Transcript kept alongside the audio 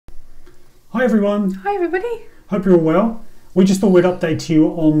Hi everyone. Hi everybody. Hope you're all well. We just thought we'd update you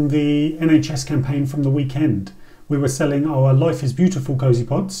on the NHS campaign from the weekend. We were selling our Life is Beautiful Cosy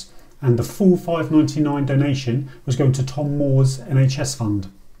Pods, and the full £5.99 donation was going to Tom Moore's NHS fund.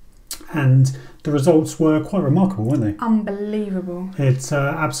 And the results were quite remarkable, weren't they? Unbelievable. It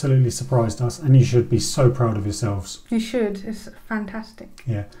absolutely surprised us, and you should be so proud of yourselves. You should. It's fantastic.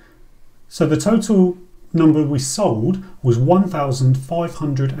 Yeah. So the total number we sold was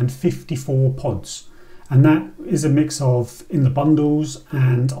 1,554 pods, and that is a mix of in the bundles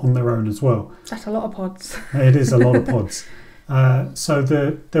and on their own as well. That's a lot of pods. It is a lot of pods. So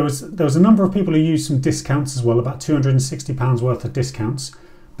there was a number of people who used some discounts as well, about £260 worth of discounts,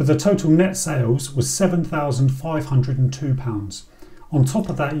 but the total net sales was £7,502. On top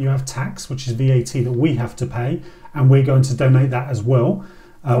of that, you have tax, which is VAT that we have to pay, and we're going to donate that as well.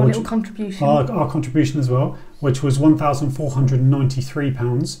 Our little contribution. Our contribution as well, which was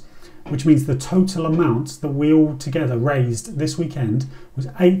 £1,493, which means the total amount that we all together raised this weekend was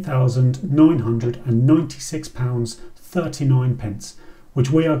 £8,996.39, which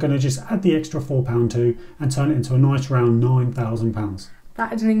we are going to just add the extra £4 to and turn it into a nice round £9,000.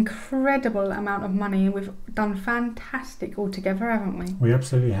 That is an incredible amount of money. We've done fantastic altogether, haven't we? We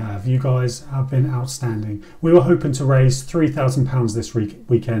absolutely have. You guys have been outstanding. We were hoping to raise £3,000 this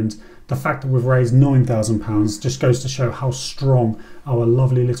weekend. The fact that we've raised £9,000 just goes to show how strong our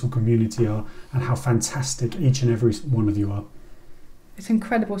lovely little community are and how fantastic each and every one of you are. It's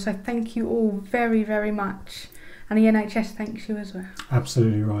incredible. So thank you all very, very much. And the NHS thanks you as well.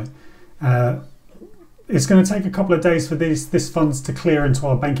 Absolutely right. It's going to take a couple of days for this funds to clear into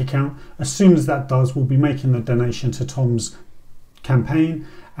our bank account. As soon as that does, we'll be making the donation to Tom's campaign,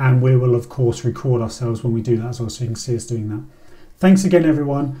 and we will of course record ourselves when we do that as well, so you can see us doing that. Thanks again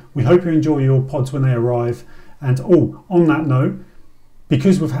everyone. We hope you enjoy your pods when they arrive. And on that note,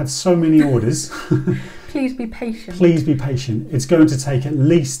 because we've had so many orders, please be patient. Please be patient. It's going to take at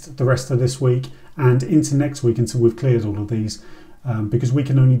least the rest of this week and into next week until we've cleared all of these. Because we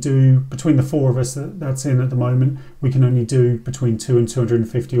can only do, between the four of us that's in at the moment, we can only do between 2 and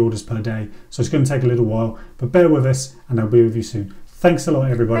 250 orders per day. So it's going to take a little while, but bear with us and I'll be with you soon. Thanks a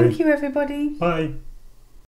lot, everybody. Thank you, everybody. Bye.